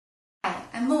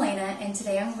and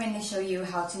today I'm going to show you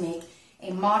how to make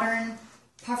a modern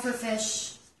puffer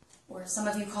fish, or some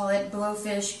of you call it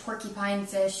blowfish, porcupine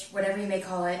fish, whatever you may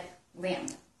call it, lamp.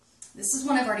 This is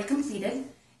one I've already completed,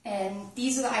 and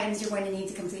these are the items you're going to need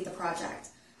to complete the project.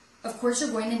 Of course, you're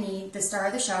going to need the star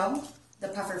of the show, the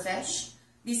puffer fish.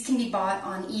 These can be bought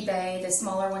on eBay. The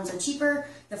smaller ones are cheaper.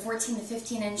 The 14 to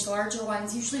 15 inch larger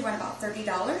ones usually run about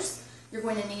 $30. You're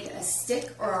going to need a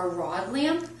stick or a rod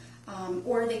lamp,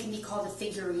 or they can be called a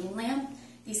figurine lamp.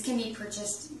 These can be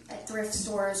purchased at thrift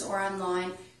stores or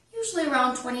online, usually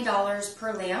around $20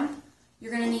 per lamp.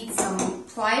 You're going to need some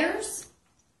pliers,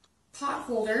 pot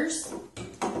holders,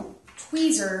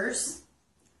 tweezers,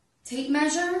 tape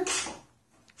measure,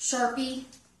 Sharpie,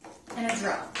 and a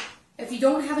drill. If you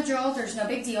don't have a drill, there's no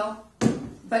big deal,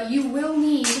 but you will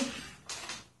need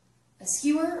a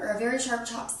skewer or a very sharp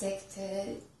chopstick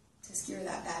to skewer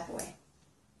that bad boy.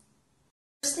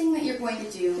 First thing that you're going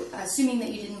to do, assuming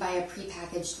that you didn't buy a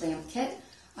prepackaged lamp kit,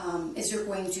 is you're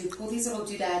going to pull these little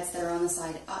doodads that are on the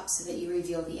side up so that you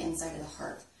reveal the inside of the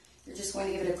heart. You're just going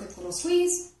to give it a quick little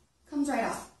squeeze, comes right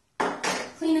off.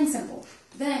 Clean and simple.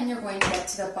 Then you're going to get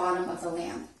to the bottom of the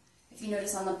lamp. If you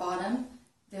notice on the bottom,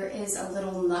 there is a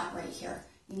little nut right here.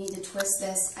 You need to twist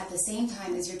this at the same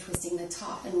time as you're twisting the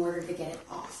top in order to get it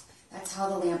off. That's how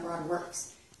the lamp rod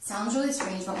works. It sounds really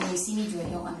strange, but when you see me do it,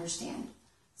 you'll understand.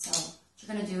 So what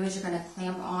you're going to do is you're going to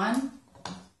clamp on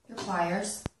your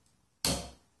pliers.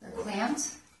 They're clamped,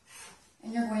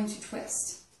 and you're going to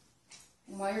twist.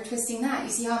 And while you're twisting that, you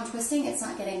see how I'm twisting? It's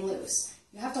not getting loose.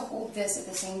 You have to hold this at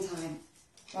the same time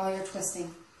while you're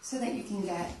twisting so that you can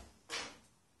get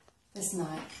this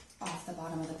nut off the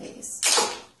bottom of the base.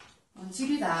 Once you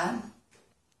do that,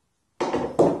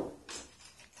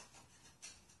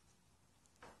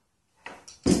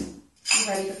 you're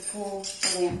ready to pull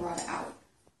the lamp rod out,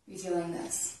 revealing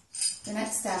this. The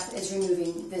next step is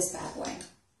removing this bad boy.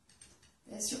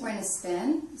 This you're going to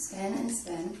spin, spin, and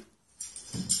spin,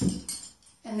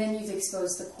 and then you've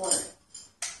exposed the cord.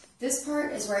 This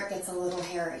part is where it gets a little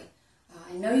hairy.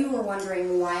 I know you were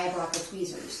wondering why I brought the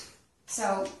tweezers.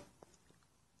 So,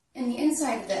 in the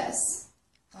inside of this,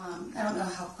 I don't know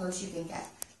how close you can get,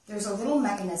 there's a little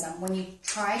mechanism. When you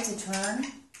try to turn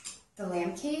the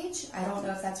lamp cage, I don't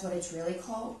know if that's what it's really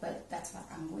called, but that's what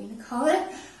I'm going to call it.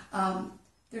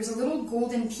 There's a little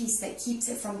golden piece that keeps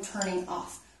it from turning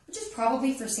off, which is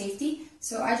probably for safety.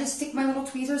 So I just stick my little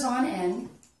tweezers on in,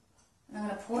 and I'm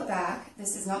going to pull it back.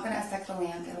 This is not going to affect the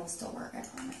lamp. It'll still work, I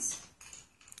promise.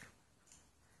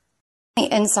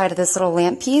 The inside of this little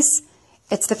lamp piece,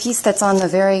 it's the piece that's on the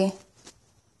very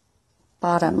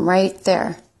bottom, right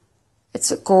there.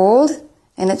 It's gold,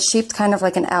 and it's shaped kind of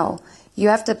like an L. You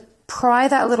have to pry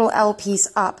that little L piece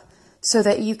up so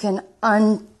that you can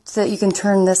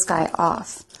turn this guy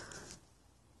off.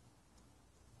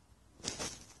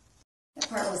 That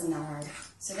part wasn't that hard.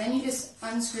 So then you just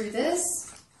unscrew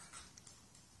this.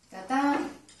 Got that.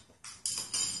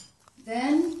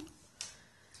 Then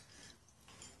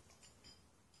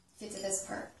get to this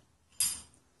part.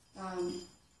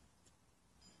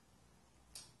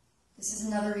 This is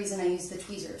another reason I use the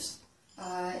tweezers.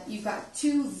 You've got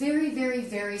two very, very,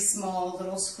 very small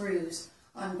little screws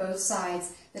on both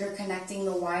sides that are connecting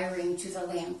the wiring to the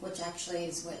lamp, which actually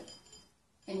is what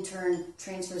in turn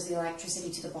transfers the electricity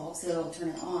to the bulb so that it'll turn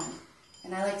it on.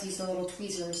 And I like to use the little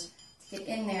tweezers to get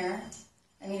in there.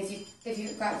 I mean, if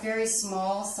you've got very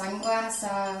small sunglass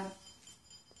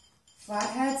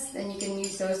flatheads, then you can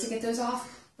use those to get those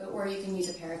off, or you can use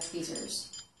a pair of tweezers.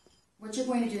 What you're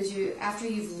going to do is after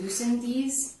you've loosened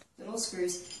these little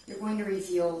screws, you're going to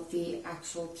reveal the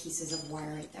actual pieces of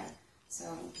wire right there.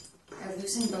 So I've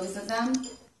loosened both of them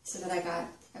so that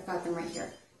I've got them right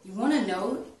here. You want to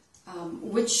note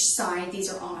which side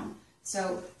these are on.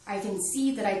 So I can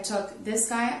see that I took this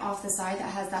guy off the side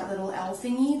that has that little L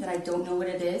thingy that I don't know what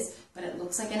it is, but it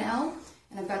looks like an L.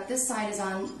 And I've got this side is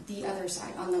on the other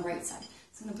side, on the right side.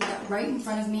 So I'm going to put that right in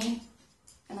front of me,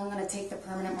 and I'm going to take the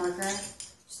permanent marker.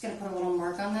 Just going to put a little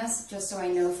mark on this just so I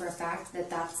know for a fact that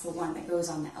that's the one that goes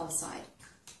on the L side,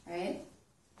 right?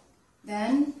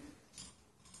 Then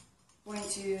I'm going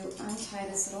to untie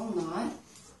this little knot.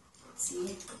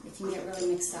 See, it can get really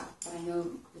mixed up, but I know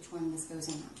which one this goes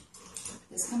in on.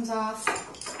 This comes off,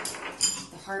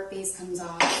 the heart base comes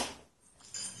off,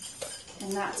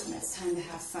 and that's when it's time to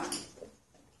have fun.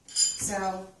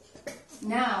 So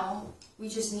now we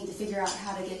just need to figure out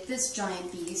how to get this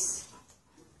giant piece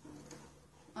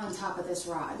on top of this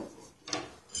rod.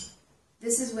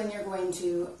 This is when you're going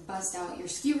to bust out your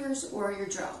skewers or your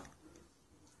drill.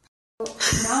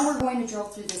 So now we're going to drill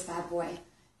through this bad boy.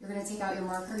 You're going to take out your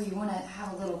marker. You want to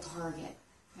have a little target.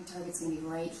 My target's going to be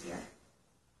right here.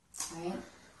 right?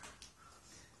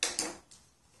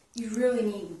 You really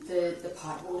need the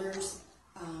pot holders.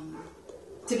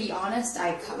 To be honest,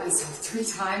 I cut myself 3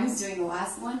 times doing the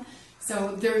last one,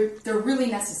 so they're really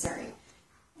necessary.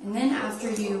 And then after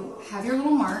you have your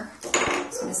little mark,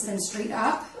 just gonna sit them straight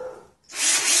up,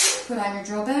 put on your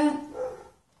drill bit.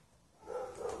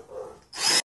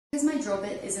 Because my drill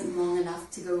bit isn't long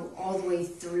enough to go all the way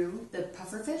through the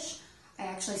pufferfish, I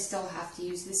actually still have to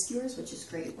use the skewers, which is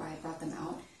great why I brought them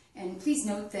out. And please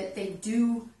note that they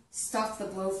do stuff the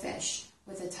blowfish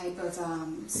with a type of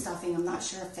stuffing. I'm not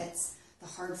sure if it's the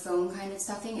hard foam kind of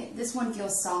stuffing. This one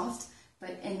feels soft,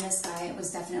 but in this guy it was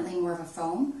definitely more of a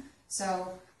foam.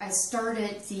 So I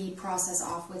started the process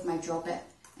off with my drill bit,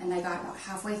 and I got about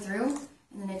halfway through,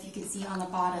 and then if you can see on the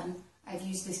bottom, I've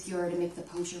used the skewer to make the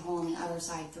puncture hole on the other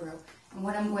side through. And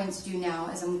what I'm going to do now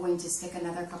is I'm going to stick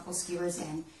another couple skewers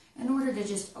in order to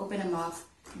just open them up.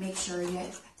 Make sure you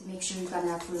have to make sure you've got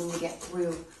enough room to get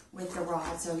through with the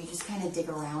rod. So you just kind of dig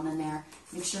around in there.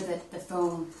 Make sure that the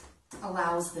foam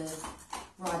allows the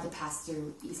rod to pass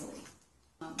through easily.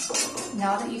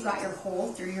 Now that you've got your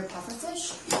hole through your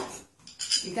pufferfish,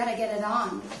 you've got to get it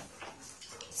on.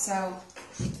 So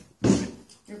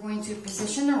you're going to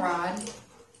position the rod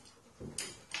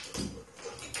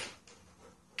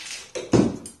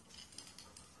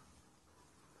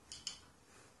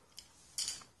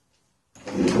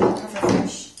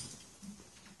pufferfish.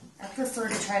 I prefer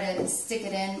to try to stick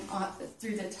it in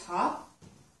through the top.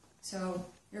 So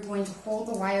you're going to hold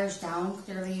the wires down.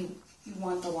 Clearly you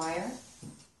want the wire.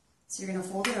 So you're going to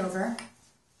fold it over,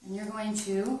 and you're going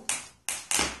to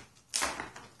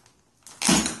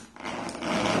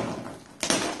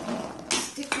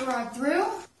stick the rod through.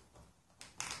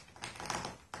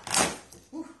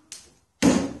 Ooh.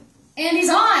 And he's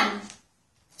on!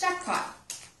 Jackpot!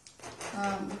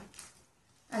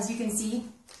 As you can see,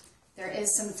 there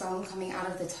is some foam coming out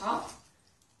of the top.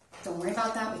 Don't worry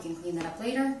about that, we can clean that up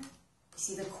later. You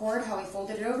see the cord, how we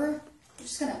folded it over? We're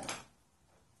just going to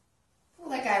pull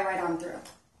that guy right on through.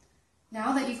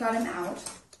 Now that you've got him out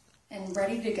and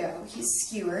ready to go, he's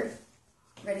skewered,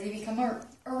 ready to become a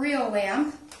real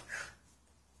lamb.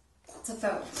 It's a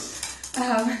faux.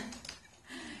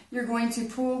 You're going to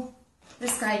pull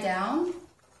this guy down,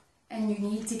 and you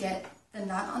need to get the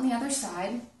nut on the other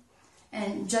side.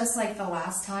 And just like the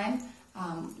last time,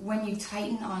 when you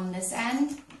tighten on this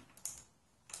end,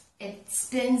 it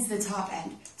spins the top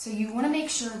end. So you want to make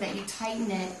sure that you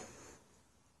tighten it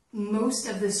most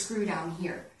of the screw down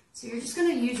here. So you're just going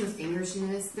to use your fingers to do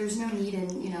this. There's no need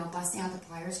in, busting out the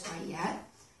pliers quite yet.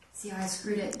 See how I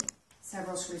screwed it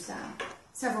several screws down,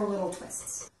 several little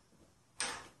twists.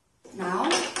 Now,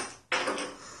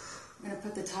 I'm going to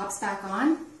put the tops back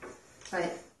on,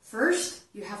 but first,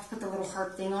 you have to put the little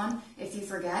harp thing on. If you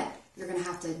forget, you're going to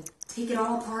have to take it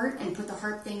all apart and put the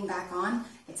harp thing back on.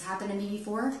 It's happened to me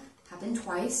before, happened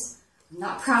twice. I'm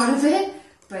not proud of it,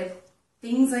 but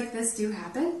things like this do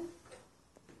happen.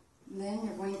 And then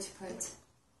you're going to put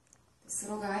this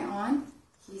little guy on.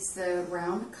 He's the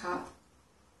round cup.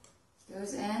 He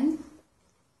goes in.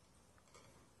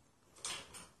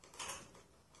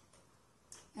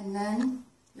 And then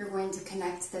you're going to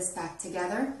connect this back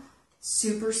together.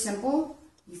 Super simple.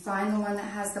 You find the one that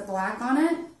has the black on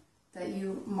it that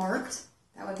you marked.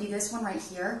 That would be this one right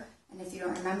here. And if you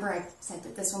don't remember, I said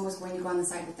that this one was going to go on the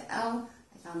side with the L.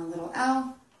 I found a little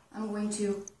L. I'm going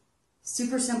to,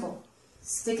 super simple,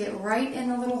 stick it right in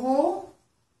the little hole.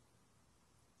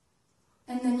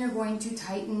 And then you're going to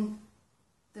tighten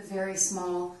the very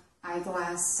small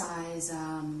eyeglass size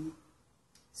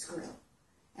screw.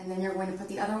 And then you're going to put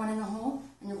the other one in the hole,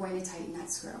 and you're going to tighten that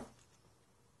screw.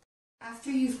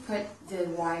 After you've put the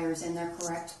wires in their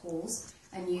correct holes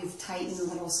and you've tightened the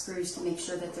little screws to make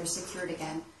sure that they're secured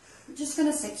again, we're just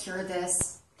going to secure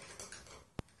this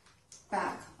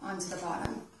back onto the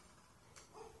bottom,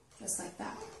 just like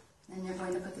that. Then you're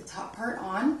going to put the top part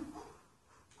on,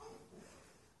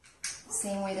 the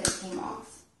same way that it came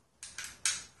off,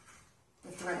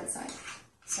 the threaded side.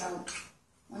 So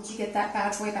once you get that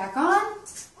bad boy back on,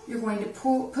 you're going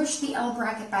to push the L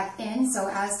bracket back in so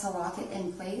as to lock it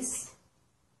in place.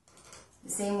 The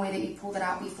same way that you pulled it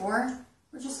out before,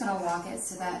 we're just going to lock it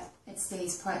so that it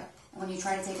stays put. And when you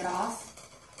try to take it off,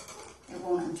 it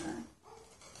won't unturn.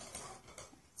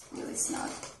 It's really snug.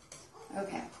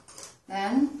 Okay,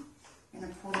 then you're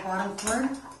going to pull the bottom cord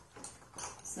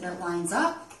so that it lines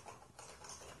up.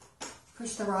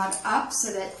 Push the rod up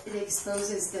so that it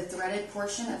exposes the threaded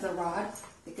portion of the rod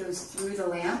that goes through the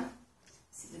lamp.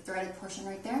 See the threaded portion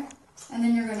right there? And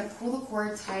then you're going to pull the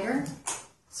cord tighter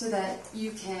so that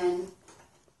you can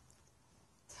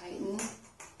tighten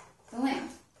the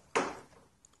lamp.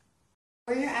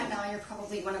 now you're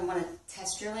probably going to want to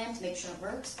test your lamp to make sure it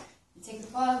works. You take the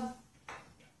plug,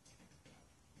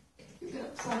 you're going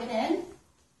to plug it in.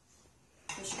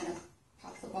 First you're going to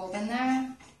pop the bulb in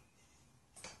there.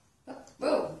 Oh,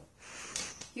 whoa,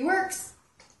 he works.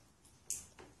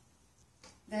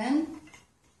 Then, I'm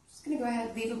just going to go ahead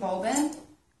and leave the bulb in.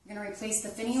 You're going to replace the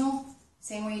finial.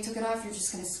 Same way you took it off, you're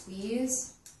just going to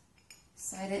squeeze.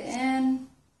 Slide it in,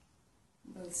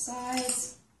 both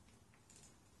sides.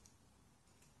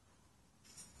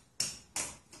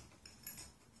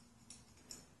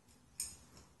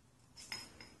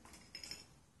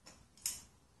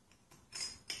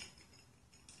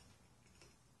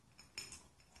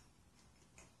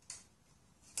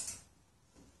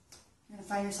 You're going to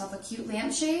find yourself a cute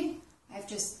lampshade. I've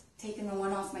just taken the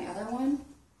one off my other one.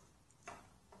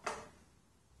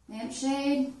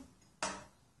 Lampshade.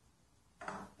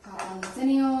 Pop on the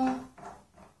finial.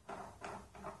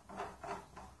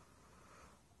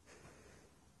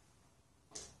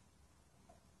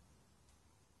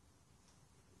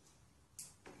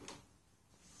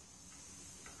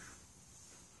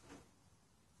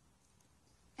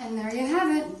 And there you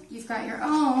have it. You've got your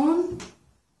own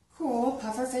cool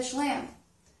pufferfish lamp.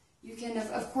 You can,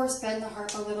 of course, bend the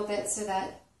harp a little bit so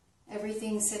that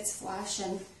everything sits flush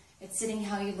and it's sitting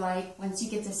how you like. Once you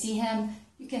get to see him,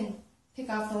 you can pick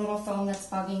off the little foam that's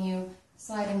bugging you,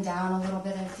 slide him down a little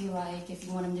bit if you like, if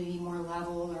you want him to be more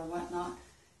level or whatnot.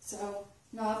 So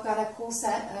now I've got a cool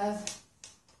set of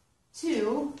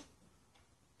 2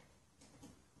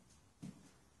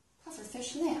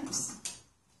 pufferfish lamps.